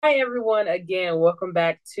Hi, everyone. Again, welcome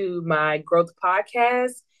back to my growth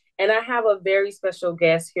podcast. And I have a very special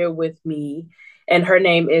guest here with me, and her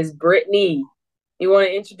name is Brittany. You want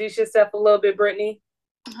to introduce yourself a little bit, Brittany?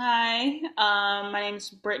 Hi, my name's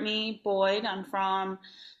Brittany Boyd. I'm from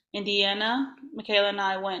Indiana. Michaela and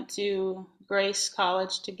I went to Grace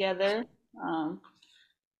College together. Um,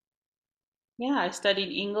 yeah, I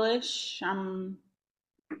studied English. I'm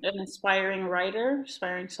an aspiring writer,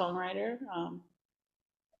 aspiring songwriter.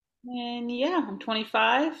 And yeah, I'm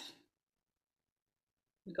 25,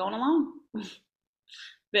 going along.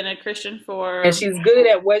 Been a Christian And for, she's good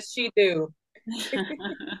at what she do.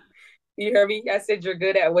 You heard me? I said you're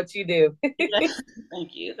good at what you do. yeah,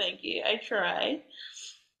 thank you. I try.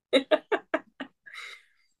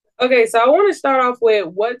 Okay, so I want to start off with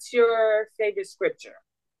what's your favorite scripture?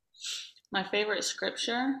 My favorite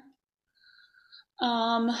scripture.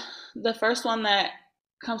 Um, the first one that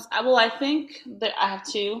comes, well, I think that I have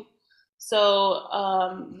two. So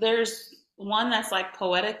there's one that's like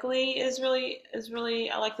poetically is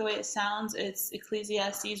really I like the way it sounds. It's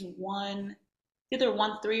Ecclesiastes 1, either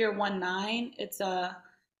 1:3 or 1:9. It's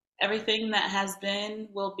everything that has been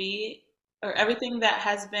will be, or everything that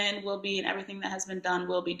has been will be, and everything that has been done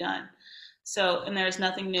will be done. So, and there is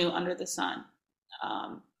nothing new under the sun.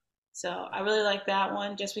 Um, so I really like that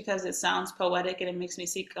one just because it sounds poetic and it makes me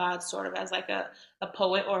see God sort of as like a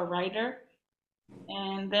poet or a writer.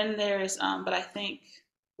 And then there's, but I think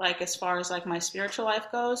like as far as like my spiritual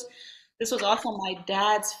life goes, this was also my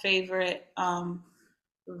dad's favorite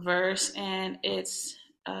verse, and it's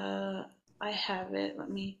I have it. Let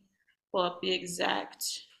me pull up the exact.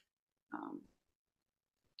 Um,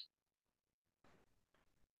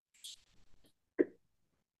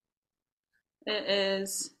 it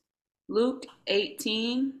is Luke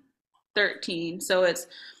 18:13. So it's,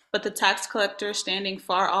 but the tax collector standing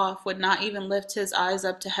far off would not even lift his eyes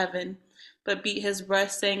up to heaven, but beat his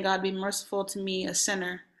breast, saying, God be merciful to me, a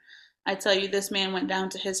sinner. I tell you, this man went down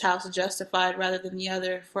to his house justified rather than the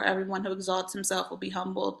other. For everyone who exalts himself will be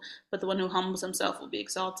humbled, but the one who humbles himself will be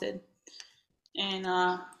exalted. And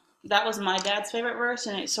that was my dad's favorite verse,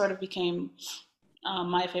 and it sort of became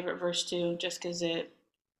my favorite verse too, just because it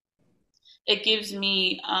gives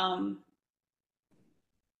me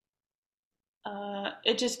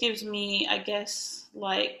it just gives me, I guess,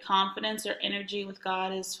 like confidence or energy with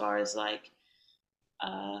God as far as like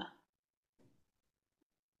uh,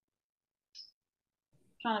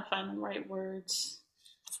 trying to find the right words.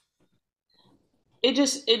 It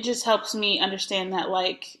just helps me understand that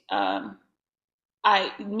like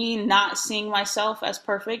I me not seeing myself as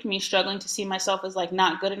perfect, me struggling to see myself as like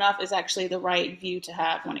not good enough is actually the right view to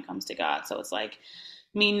have when it comes to God. So it's like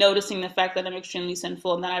me noticing the fact that I'm extremely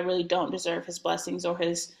sinful and that I really don't deserve his blessings or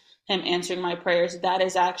his him answering my prayers. That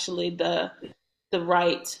is actually the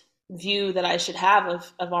right view that I should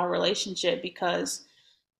have of our relationship because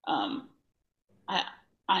um I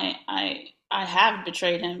I have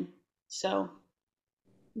betrayed him. So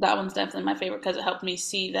that one's definitely my favorite because it helped me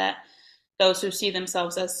see that those who see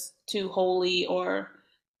themselves as too holy or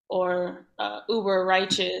uber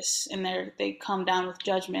righteous and they come down with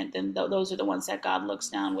judgment, then those are the ones that God looks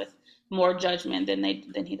down with more judgment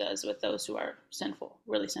than he does with those who are sinful,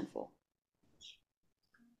 really sinful.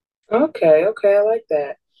 Okay, okay, I like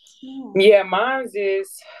that. Yeah. Yeah, mine's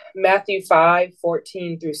is Matthew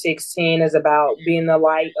 5:14 through 16 is about being the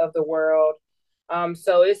light of the world.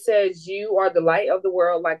 So it says, You are the light of the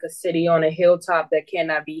world, like a city on a hilltop that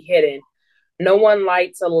cannot be hidden. No one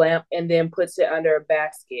lights a lamp and then puts it under a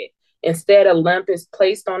basket. Instead, a lamp is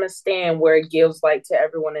placed on a stand where it gives light to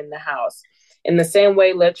everyone in the house. In the same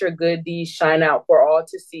way, let your good deeds shine out for all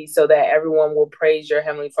to see so that everyone will praise your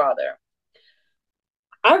Heavenly Father.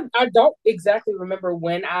 I don't exactly remember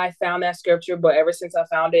when I found that scripture, but ever since I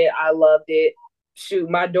found it, I loved it. Shoot,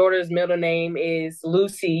 my daughter's middle name is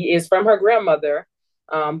Lucy, is from her grandmother,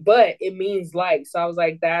 but it means light. So I was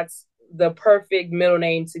like, that's the perfect middle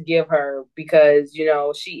name to give her because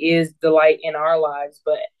she is the light in our lives.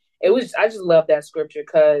 But I just love that scripture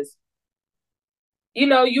because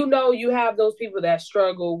you have those people that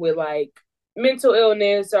struggle with like mental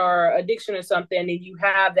illness or addiction or something, and you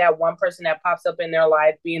have that one person that pops up in their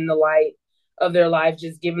life, being the light of their life,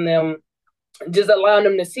 just giving them, just allowing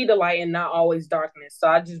them to see the light and not always darkness. So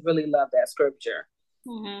I just really love that scripture.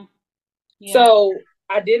 Hmm. Yeah. So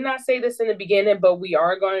I did not say this in the beginning, but we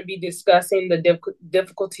are going to be discussing the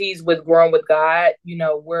difficulties with growing with God.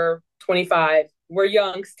 We're 25, we're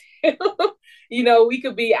young still. We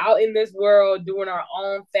could be out in this world doing our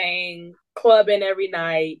own thing, clubbing every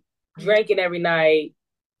night, drinking every night,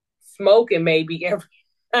 smoking maybe every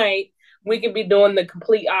night. We could be doing the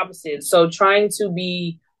complete opposite. So trying to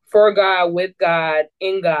be for God, with God,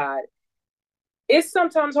 in God, it's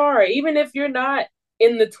sometimes hard. Even if you're not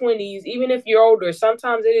in the 20s, even if you're older,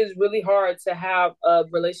 sometimes it is really hard to have a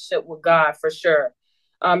relationship with God for sure.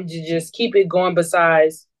 To just keep it going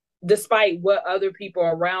besides despite what other people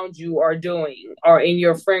around you are doing or in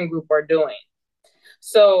your friend group are doing.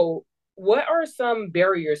 So what are some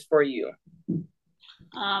barriers for you?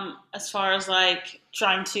 As far as like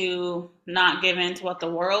trying to not give in to what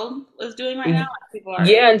the world is doing right now, like people are.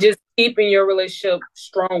 Yeah, and just keeping your relationship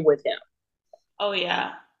strong with him. Oh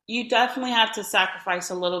yeah, you definitely have to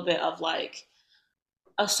sacrifice a little bit of like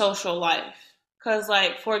a social life. Cause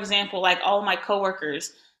like for example, like all my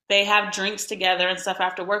coworkers, they have drinks together and stuff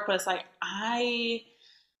after work, but it's like I'm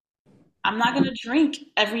not gonna drink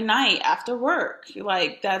every night after work.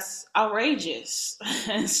 Like that's outrageous.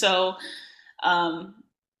 And so um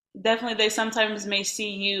definitely they sometimes may see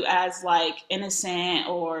you as like innocent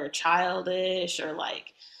or childish or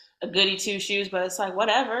like a goody two shoes, but it's like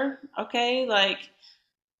whatever. Okay, like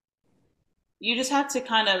you just have to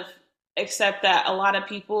kind of accept that a lot of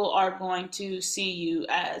people are going to see you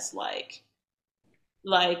as like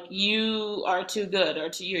you are too good or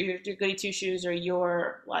to you're goody two shoes or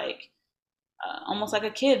you're like almost like a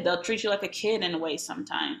kid. They'll treat you like a kid in a way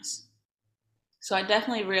sometimes. So I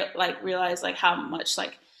definitely realize like how much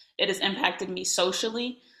like it has impacted me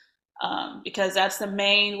socially, because that's the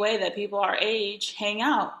main way that people our age hang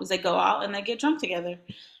out is they go out and they get drunk together,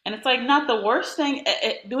 and it's like not the worst thing.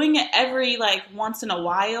 Doing it every like once in a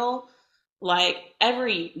while, like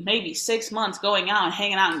every maybe 6 months, going out and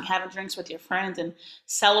hanging out and having drinks with your friends and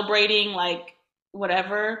celebrating like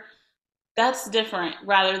whatever, that's different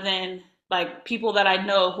rather than like people that I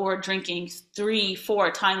know who are drinking 3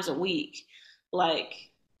 4 times a week,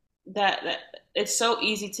 like that it's so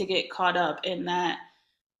easy to get caught up in that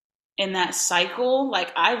cycle.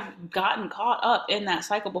 Like I've gotten caught up in that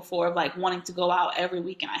cycle before of like wanting to go out every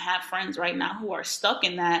week, and I have friends right now who are stuck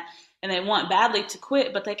in that and they want badly to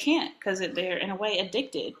quit but they can't because they're in a way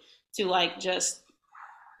addicted to like just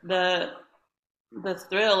the the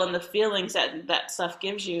thrill and the feelings that that stuff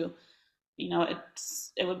gives you. You know,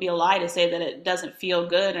 it would be a lie to say that it doesn't feel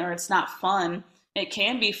good or it's not fun. It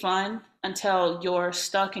can be fun until you're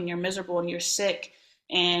stuck and you're miserable and you're sick.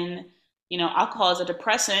 And you know, alcohol is a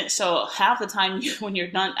depressant, so half the time when you're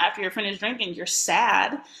done after you're finished drinking, you're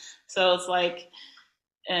sad. So it's like,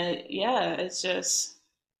 yeah, it's just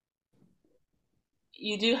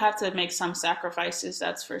you do have to make some sacrifices,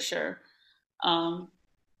 that's for sure. Um,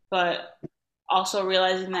 but also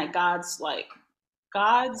realizing that God's like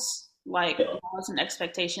laws and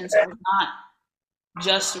expectations are not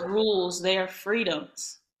just rules, they are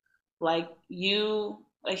freedoms. Like you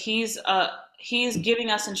like he's giving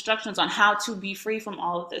us instructions on how to be free from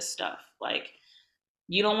all of this stuff. Like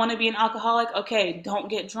you don't want to be an alcoholic, okay, don't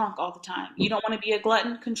get drunk all the time. You don't want to be a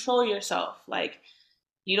glutton, control yourself. Like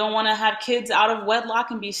you don't want to have kids out of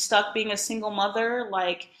wedlock and be stuck being a single mother,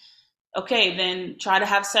 like okay, then try to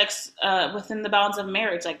have sex within the bounds of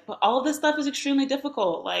marriage. Like all of this stuff is extremely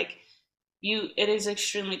difficult. Like it is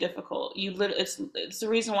extremely difficult. It's the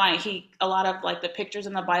reason why a lot of like the pictures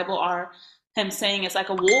in the Bible are him saying it's like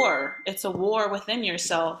a war. It's a war within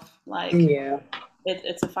yourself. Like Yeah.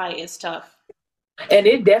 it's a fight. It's tough. And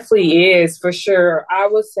it definitely is for sure. I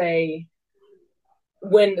would say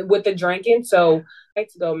when with the drinking, so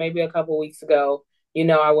nights ago, maybe a couple weeks ago,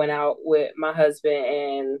 I went out with my husband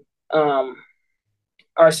and um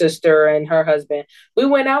our sister and her husband. We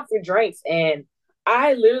went out for drinks and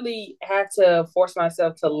I literally had to force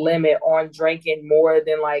myself to limit on drinking more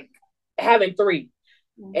than like having three.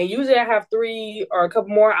 And usually I have three or a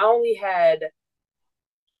couple more. I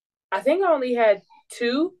think I only had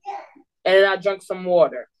two, and then I drank some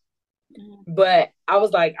water. But I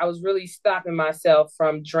was really stopping myself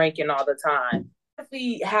from drinking all the time. I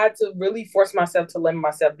actually had to really force myself to limit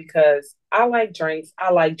myself because I like drinks,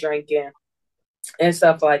 I like drinking and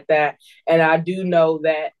stuff like that. And I do know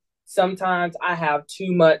that sometimes I have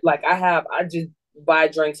too much. I just buy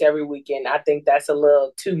drinks every weekend. I think that's a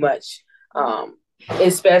little too much,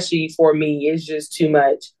 especially for me. It's just too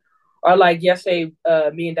much. Or like yesterday,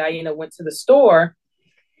 me and Diana went to the store,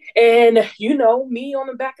 and me on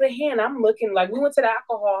the back of the hand, I'm looking like we went to the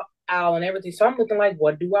alcohol aisle and everything. So I'm looking like,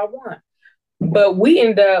 what do I want? But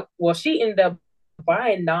she ended up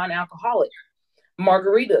buying non-alcoholic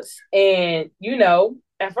margaritas. And,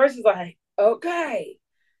 at first it's like, okay.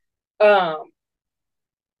 But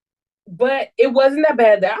it wasn't that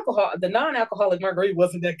bad. The non-alcoholic margarita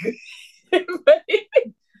wasn't that good.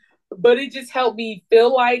 but it just helped me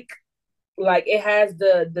feel like it has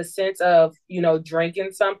the sense of,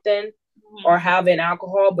 drinking something. or Mhm. having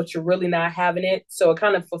alcohol, but you're really not having it. So it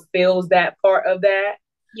kind of fulfills that part of that.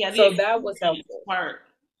 Yeah, the So that was experience helpful. part,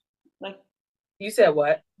 like You said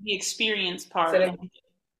what? the experience Said part, like it?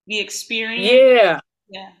 the experience. Yeah,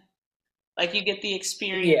 Yeah, like you get the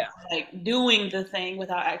experience, yeah, like doing the thing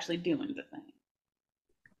without actually doing the thing.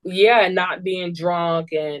 yeah, and not being drunk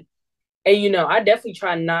and I definitely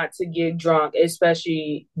try not to get drunk,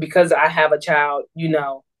 especially because I have a child.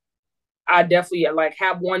 I definitely like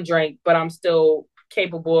have one drink, but I'm still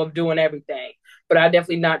capable of doing everything. But I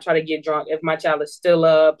definitely not try to get drunk if my child is still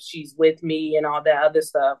up, she's with me, and all that other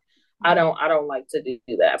stuff. I Mhm. don't. I don't like to do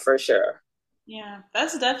that for sure. Yeah,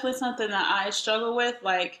 that's definitely something that I struggle with.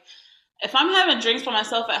 Like, if I'm having drinks for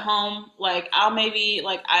myself at home, like I'll maybe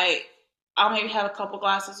have a couple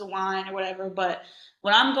glasses of wine or whatever. But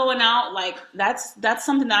when I'm going out, like that's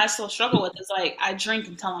something that I still struggle with. Is like I drink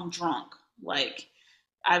until I'm drunk. Like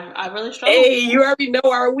I really struggle. Hey, you already know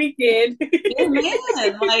our weekend. Yeah,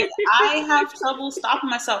 man. Like I have trouble stopping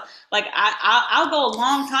myself. Like I'll go a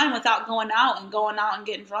long time without going out and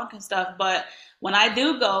getting drunk and stuff. But when I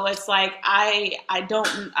do go, it's like I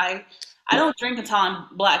don't drink until I'm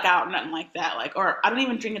blackout or nothing like that. Like or I don't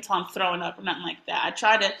even drink until I'm throwing up or nothing like that.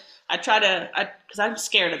 Because I'm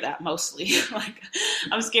scared of that mostly. Like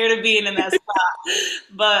I'm scared of being in that spot.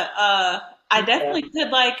 But I Yeah, definitely could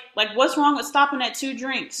like what's wrong with stopping at two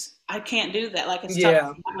drinks? I can't do that. Like it's tough.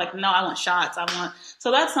 yeah, I'm like, no, I want shots. I want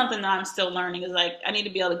so that's something that I'm still learning is like I need to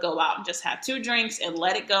be able to go out and just have two drinks and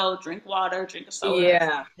let it go, drink water, drink a soda or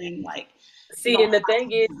yeah. something. Like you See, don't and the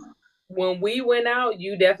thing is, when we went out,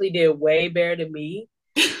 you definitely did way better than me.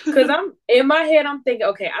 Cause I'm in my head, I'm thinking,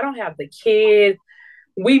 okay, I don't have the kid.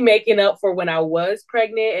 We making up for when I was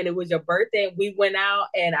pregnant and it was your birthday and we went out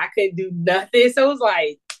and I couldn't do nothing. So it was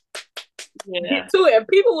like, yeah. get to it. And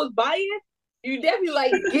people was buying, you definitely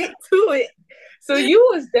like get to it. So you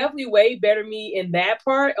was definitely way better me in that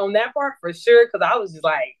part, on that part for sure. Cause I was just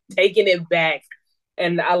like taking it back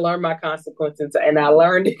and I learned my consequences and I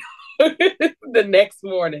learned it the next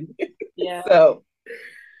morning. Yeah. So,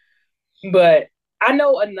 but I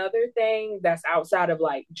know another thing that's outside of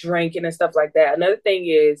like drinking and stuff like that. Another thing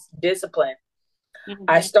is discipline.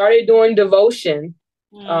 I Mm-hmm. started doing devotion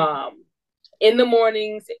Mm. um, in the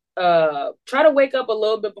mornings. Try to wake up a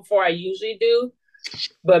little bit before I usually do,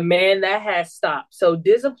 but man, that has stopped. So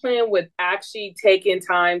discipline with actually taking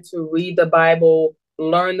time to read the Bible,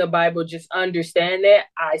 learn the Bible, just understand that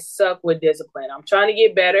I suck with discipline. I'm trying to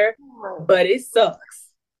get better, but it sucks.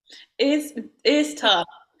 It's it's tough.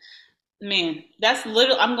 Man, that's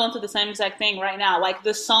literally I'm going through the same exact thing right now. Like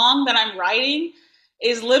the song that I'm writing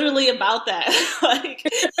is literally about that. Like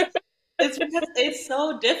it's because it's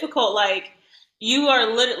so difficult. Like you are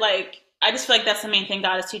literally like I just feel like that's the main thing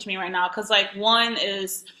God is teaching me right now. Because like one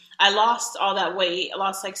is I lost all that weight. I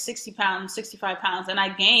lost like 60 pounds, 65 pounds, and I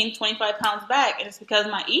gained 25 pounds back. And it's because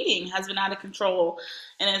my eating has been out of control.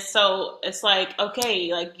 And it's like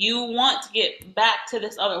okay, like you want to get back to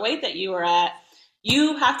this other weight that you were at.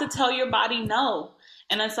 You have to tell your body no.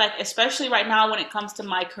 And it's like especially right now when it comes to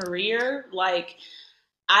my career, like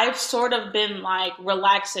I've sort of been like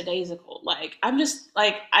relaxadaisical. Like I'm just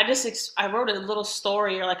like I wrote a little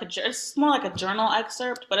story or like it's more like a journal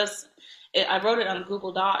excerpt, but I wrote it on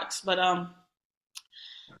Google Docs, but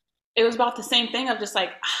it was about the same thing of just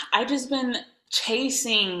like I just been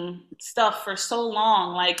chasing stuff for so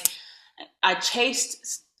long. Like I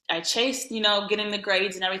chased getting the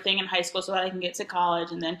grades and everything in high school so that I can get to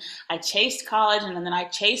college. And then I chased college and then I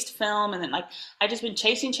chased film. And then like, I just been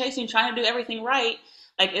chasing, trying to do everything right.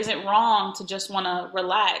 Like, is it wrong to just want to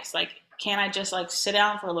relax? Like, can I just like sit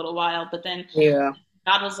down for a little while? But then Yeah.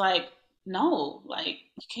 God was like, no, like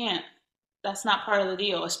you can't. That's not part of the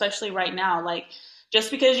deal, especially right now. Like,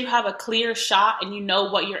 just because you have a clear shot and you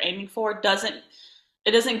know what you're aiming for doesn't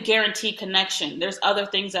guarantee connection. There's other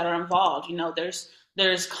things that are involved.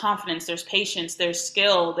 There's confidence, there's patience, there's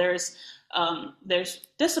skill, there's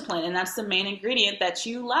discipline, and that's the main ingredient that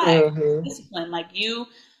you lack. Mm-hmm. Discipline.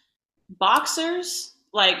 Boxers,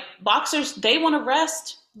 they want to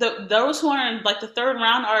rest. Those who are in like the third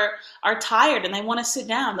round are tired and they want to sit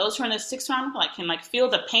down. Those who are in the sixth round like can like feel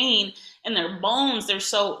the pain in their bones. They're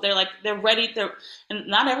ready. And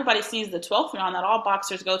not everybody sees the 12th round. Not all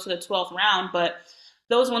boxers go to the 12th round, but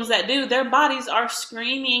those ones that do, their bodies are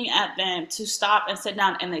screaming at them to stop and sit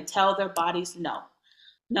down, and they tell their bodies no.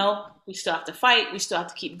 No, we still have to fight. We still have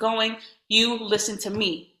to keep going. You listen to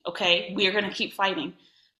me, okay? We are going to keep fighting.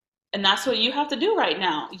 And that's what you have to do right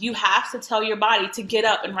now. You have to tell your body to get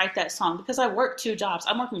up and write that song because I work two jobs.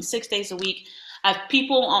 I'm working 6 days a week. I have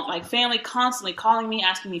people on my family constantly calling me,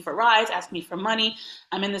 asking me for rides, asking me for money.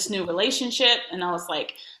 I'm in this new relationship. And I was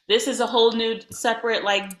like, this is a whole new separate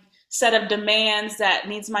like set of demands that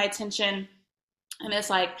needs my attention. And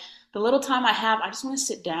it's like the little time I have, I just want to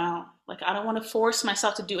sit down. Like I don't want to force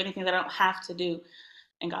myself to do anything that I don't have to do.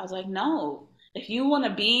 And God's like, no, if you want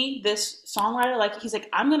to be this songwriter, like he's like,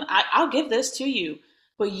 I'll give this to you,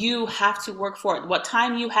 but you have to work for it. What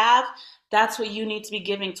time you have, that's what you need to be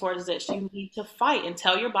giving towards this. You need to fight and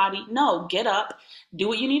tell your body, no, get up, do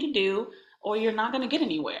what you need to do, or you're not going to get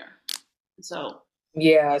anywhere. So,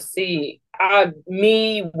 Yeah, see, I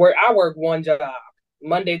work one job,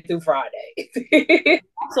 Monday through Friday.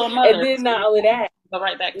 so a And mother, then not only that, go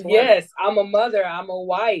right back to work. yes, I'm a mother, I'm a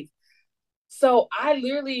wife. So I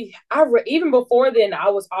literally, even before then, I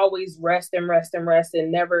was always resting, resting,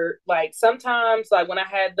 resting. Never like sometimes, like when I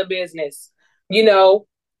had the business, you know,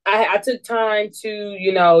 I took time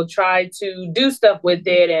to, try to do stuff with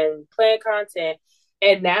it and plan content.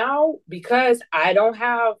 And now, because I don't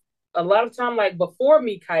have a lot of time, like before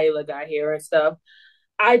Michaela got here and stuff,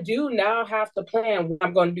 I do now have to plan when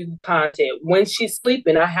I'm going to do content. When she's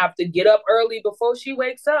sleeping, I have to get up early before she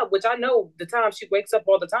wakes up, which I know the time she wakes up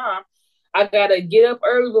all the time. I got to get up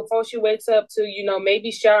early before she wakes up to,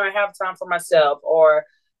 maybe shower and have time for myself, or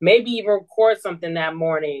maybe even record something that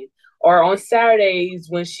morning. Or on Saturdays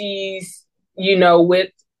when she's,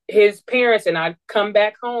 with his parents and I come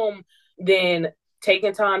back home, then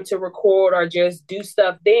taking time to record or just do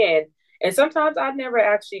stuff then. And sometimes I never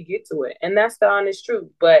actually get to it. And that's the honest truth.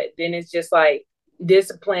 But then it's just like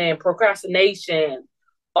discipline, procrastination,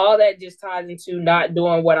 all that just ties into not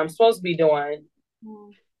doing what I'm supposed to be doing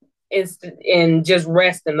and just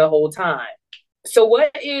resting the whole time. So,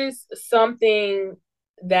 what is something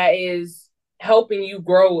that is helping you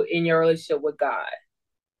grow in your relationship with God?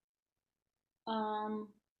 Um,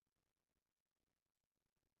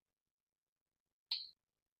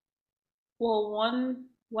 well,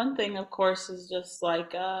 one thing, of course, is just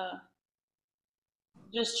like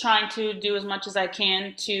just trying to do as much as I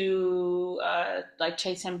can to like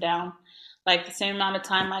chase him down. Like the same amount of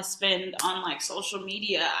time I spend on like social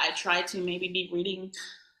media, I try to maybe be reading.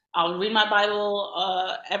 I'll read my Bible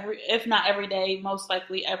every, if not every day, most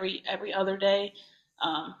likely every other day.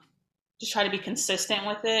 Um, just try to be consistent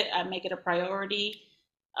with it. I make it a priority.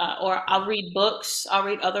 Or I'll read books. I'll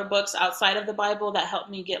read other books outside of the Bible that help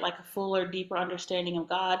me get like a fuller, deeper understanding of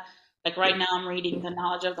God. Like right now, I'm reading The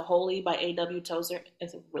Knowledge of the Holy by A.W. Tozer.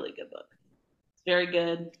 It's a really good book. It's very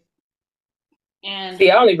good. And See,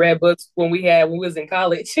 I only read books when we was in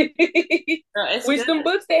college. it's Which good. them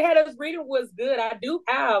books they had us reading was good. I do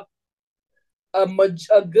have a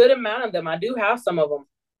good amount of them. I do have some of them.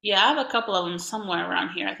 Yeah, I have a couple of them somewhere around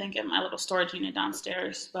here. I think in my little storage unit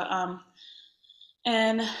downstairs. But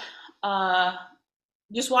and uh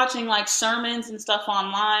just watching like sermons and stuff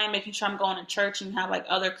online, making sure I'm going to church and have like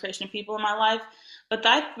other Christian people in my life. But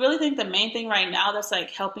I really think the main thing right now that's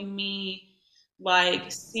like helping me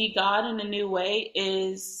like see God in a new way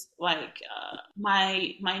is like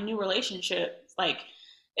my new relationship. Like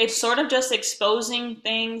it's sort of just exposing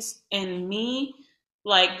things in me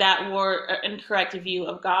like that were an incorrect view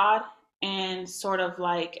of God, and sort of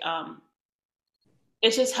like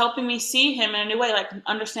it's just helping me see him in a new way, like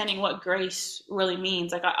understanding what grace really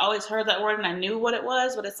means. Like I always heard that word and I knew what it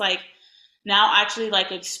was, but it's like now actually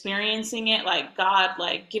like experiencing it, like God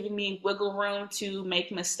like giving me wiggle room to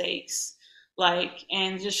make mistakes, like,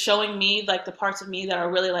 and just showing me like the parts of me that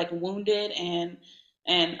are really like wounded and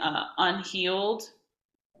unhealed.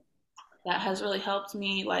 That has really helped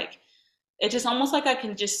me. Like it's just almost like I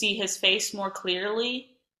can just see his face more clearly,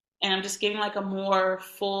 and I'm just getting like a more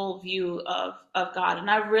full view of God. And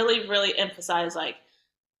I really, really emphasize like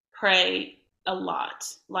pray a lot.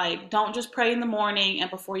 Like don't just pray in the morning and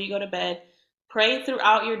before you go to bed. Pray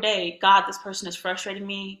throughout your day. God, this person is frustrating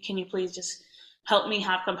me. Can you please just help me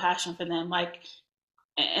have compassion for them? Like,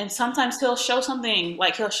 and sometimes he'll show something,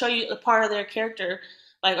 like he'll show you a part of their character,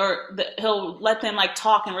 like, or he'll let them like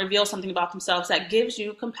talk and reveal something about themselves that gives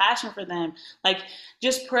you compassion for them. Like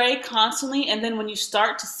just pray constantly, and then when you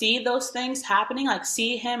start to see those things happening, like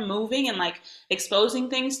see him moving and like exposing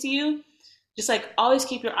things to you, just like always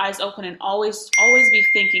keep your eyes open and always be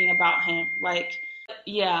thinking about him. Like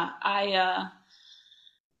yeah,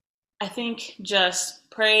 I think just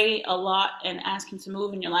pray a lot and ask him to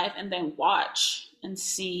move in your life, and then watch and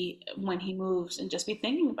see when he moves and just be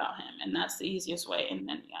thinking about him. And that's the easiest way. And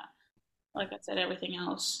then, yeah, like I said, everything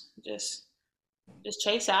else, just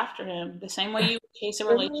chase after him the same way you would chase a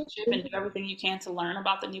relationship, and do everything you can to learn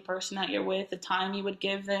about the new person that you're with, the time you would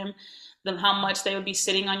give them how much they would be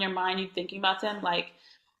sitting on your mind, you thinking about them. Like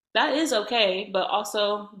that is okay, but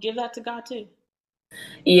also give that to God too.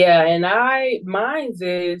 Yeah, and mine's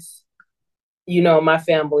is my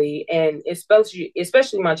family, and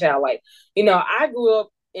especially my child. Like, I grew up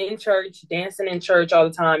in church, dancing in church all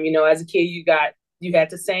the time. As a kid, you had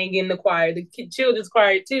to sing in the choir, the children's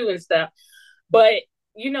choir too, and stuff. But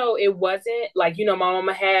it wasn't like, my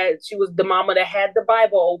mama she was the mama that had the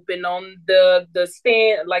Bible open on the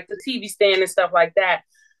stand, like the TV stand and stuff like that.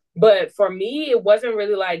 But for me, it wasn't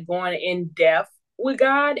really like going in depth with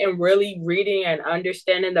God and really reading and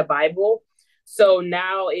understanding the Bible. So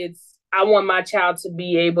now I want my child to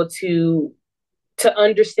be able to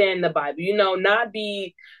understand the Bible, not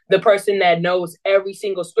be the person that knows every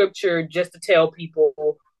single scripture just to tell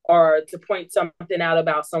people or to point something out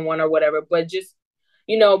about someone or whatever, but just,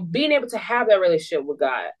 being able to have that relationship with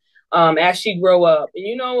God as she grow up.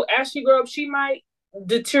 And, as she grow up, she might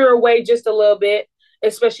deter away just a little bit,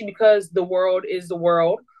 especially because the world is the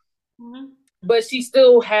world. Mm-hmm. But she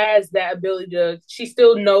still has that ability she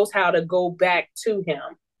still knows how to go back to him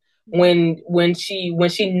when she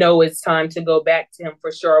know it's time to go back to him,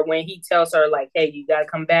 for sure. When he tells her like, hey, you gotta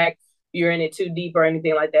come back, you're in it too deep or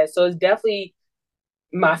anything like that. So it's definitely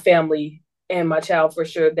my family and my child, for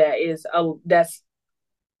sure, that's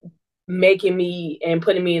making me and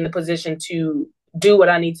putting me in the position to do what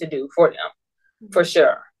I need to do for them, for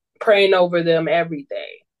sure. Praying over them every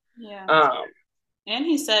day. Yeah. And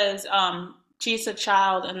he says, teach a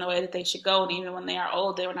child in the way that they should go, and even when they are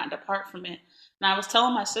old, they will not depart from it. And I was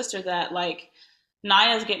telling my sister that, like,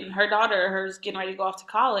 Naya's her's getting ready to go off to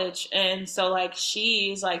college. And so, like,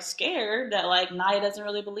 she's, like, scared that, like, Naya doesn't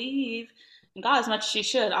really believe in God as much as she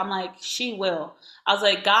should. I'm like, she will. I was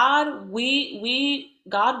like, God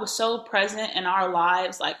was so present in our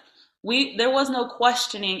lives. Like, there was no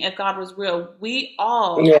questioning if God was real. We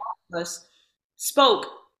all, yeah, all of us, spoke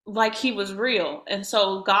like he was real. And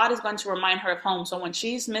so God is going to remind her of home. So when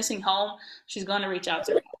she's missing home, she's going to reach out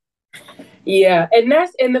to God. Yeah. And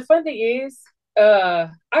the fun thing is, I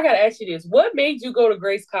gotta ask you this. What made you go to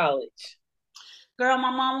Grace College? Girl, my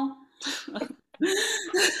mama.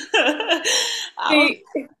 I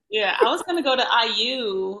was gonna go to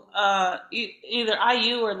IU, either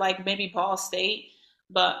IU or like maybe Ball State.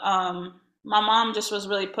 But my mom just was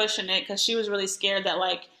really pushing it because she was really scared that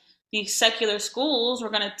like these secular schools were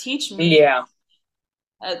gonna teach me,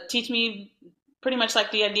 pretty much like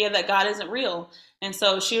the idea that God isn't real. And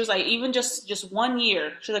so she was like, even just 1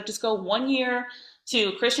 year, she's like, just go 1 year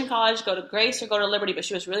to Christian college, go to Grace or go to Liberty. But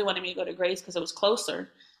she was really wanting me to go to Grace because it was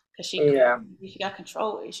closer. Because she got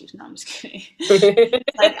control issues. No, I'm just kidding.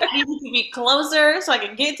 Like, I need to be closer so I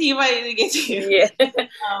can get to you. I need to get to you. Yeah.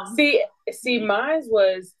 See, mine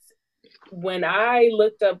was when I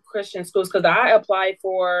looked up Christian schools, because I applied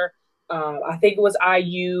for, I think it was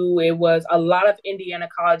IU. It was a lot of Indiana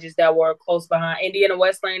colleges that were close behind. Indiana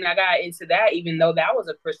Wesleyan, I got into that, even though that was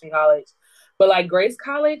a Christian college. But like Grace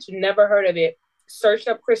College, never heard of it. Searched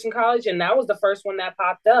up Christian college, and that was the first one that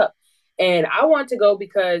popped up. And I wanted to go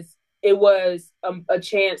because it was a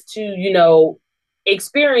chance to,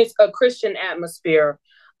 experience a Christian atmosphere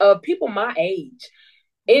of people my age.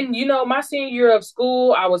 In, my senior year of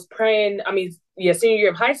school, I was praying. I mean, senior year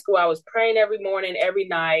of high school, I was praying every morning, every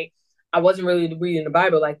night. I wasn't really reading the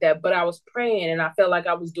Bible like that, but I was praying, and I felt like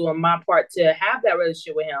I was doing my part to have that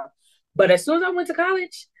relationship with him. But as soon as I went to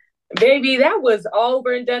college, baby, that was all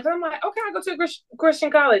over and done. So I'm like, okay, I go to a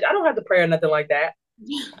Christian college. I don't have to pray or nothing like that.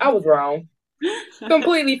 I was wrong.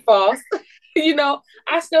 Completely false.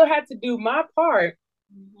 I still had to do my part.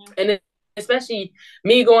 Mm-hmm. And especially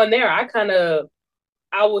me going there, I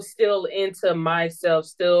was still into myself,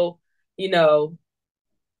 still,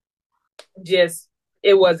 just,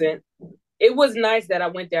 it was nice that I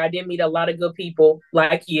went there. I did meet a lot of good people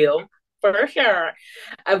like you, for sure.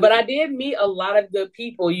 But I did meet a lot of good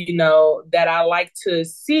people, that I like to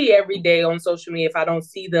see every day on social media if I don't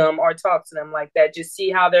see them or talk to them like that, just see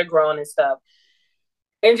how they're growing and stuff.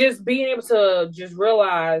 And just being able to just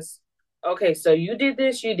realize, okay, so you did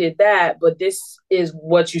this, you did that, but this is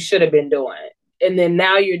what you should have been doing. And then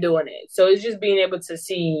now you're doing it. So it's just being able to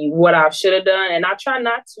see what I should have done. And I try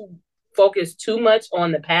not to focus too much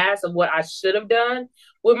on the past of what I should have done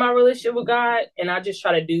with my relationship with God. And I just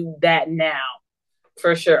try to do that now,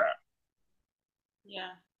 for sure. Yeah.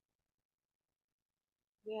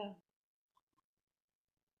 Yeah.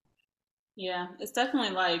 Yeah. It's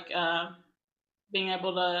definitely like being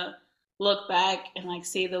able to look back and like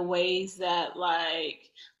see the ways that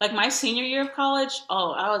like my senior year of college,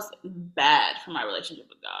 I was bad for my relationship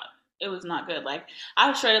with God. It was not good. Like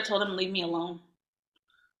I straight up told him, leave me alone.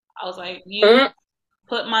 I was like, you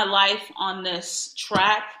put my life on this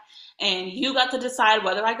track and you got to decide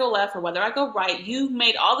whether I go left or whether I go right. You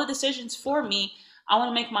made all the decisions for me. I want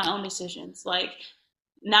to make my own decisions. Like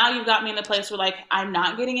now you've got me in the place where like I'm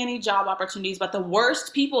not getting any job opportunities, but the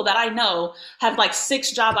worst people that I know have like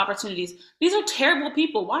 6 job opportunities. These are terrible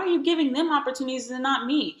people. Why are you giving them opportunities and not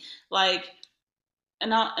me? Like,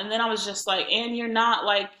 and then I was just like, and you're not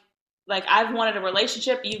like I've wanted a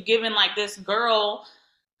relationship. You've given like this girl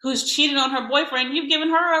who's cheated on her boyfriend. You've given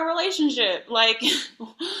her a relationship. Like,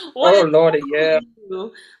 what Oh is Lord, wrong yeah. with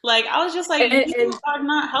you? Like, I was just like, And you are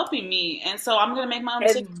not helping me, and so I'm gonna make my own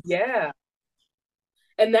decisions. and yeah.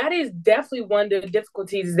 And that is definitely one of the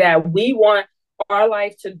difficulties that we want our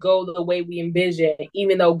life to go the way we envision,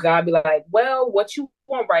 even though God be like, well, what you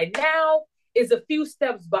want right now is a few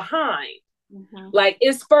steps behind. Mm-hmm. Like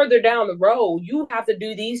it's further down the road. You have to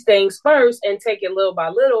do these things first and take it little by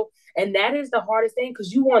little. And that is the hardest thing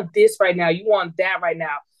because you want this right now. You want that right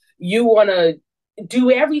now. You want to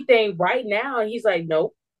do everything right now. And he's like,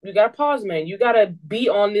 nope, you got to pause, man. You got to be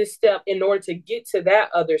on this step in order to get to that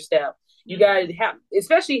other step. You got to have,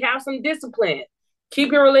 especially have some discipline.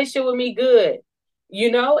 Keep your relationship with me good,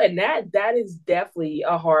 and that is definitely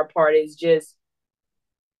a hard part is just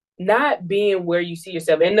not being where you see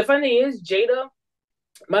yourself. And the funny thing is, Jada,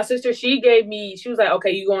 my sister, she was like,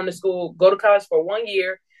 okay, you going to school, go to college for 1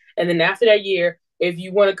 year. And then after that year, if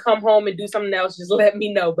you want to come home and do something else, just let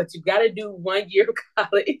me know. But you got to do 1 year of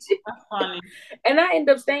college. That's funny. And I end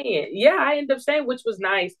up staying, which was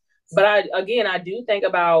nice. But I do think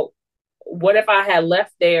about what if I had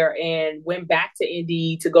left there and went back to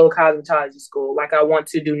Indy to go to cosmetology school like I want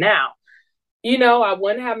to do now. I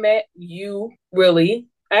wouldn't have met you really.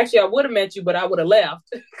 Actually, I would have met you, but I would have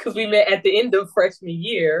left because we met at the end of freshman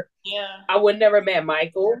year. Yeah. I would never met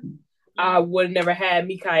Michael. I would have never had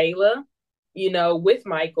Michaela, with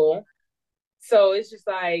Michael. So it's just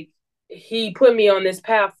like he put me on this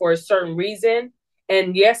path for a certain reason.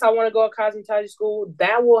 And yes, I want to go to cosmetology school.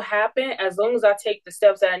 That will happen as long as I take the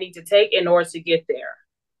steps that I need to take in order to get there.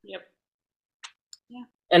 Yep. Yeah.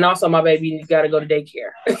 And also, my baby got to go to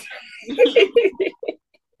daycare.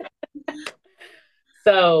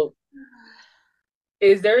 So,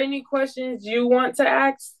 is there any questions you want to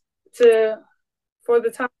ask for the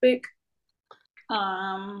topic?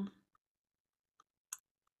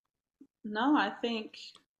 No, I think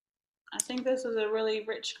this was a really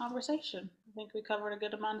rich conversation. I think we covered a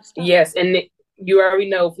good amount of stuff. Yes, and you already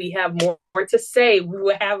know if we have more to say, we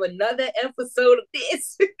will have another episode of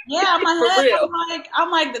this. Yeah, in my head, I'm like, I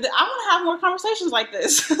want to have more conversations like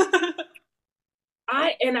this.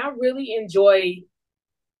 I really enjoy.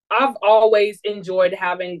 I've always enjoyed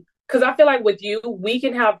having because I feel like with you, we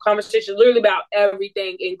can have conversations literally about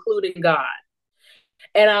everything, including God.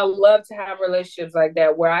 And I love to have relationships like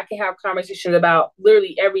that where I can have conversations about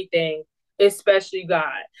literally everything, especially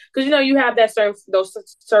God. Because you have those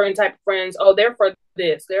certain type of friends. Oh, they're for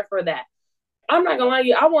this, they're for that. I'm not gonna lie to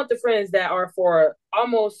you. I want the friends that are for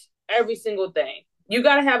almost every single thing. You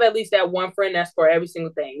gotta have at least that one friend that's for every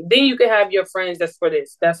single thing. Then you can have your friends that's for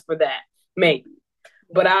this, that's for that, maybe.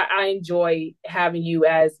 But I enjoy having you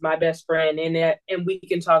as my best friend, and we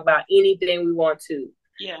can talk about anything we want to.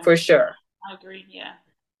 Yeah, for sure. I agree. Yeah,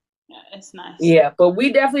 it's nice. Yeah, but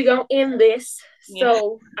we definitely gonna end this. Yeah.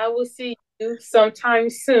 So I will see you sometime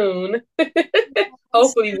soon.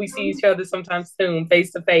 Hopefully, we see each other sometime soon,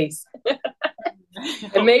 face to face.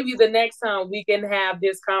 And maybe the next time we can have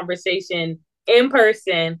this conversation in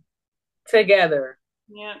person together.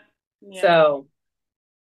 Yeah. So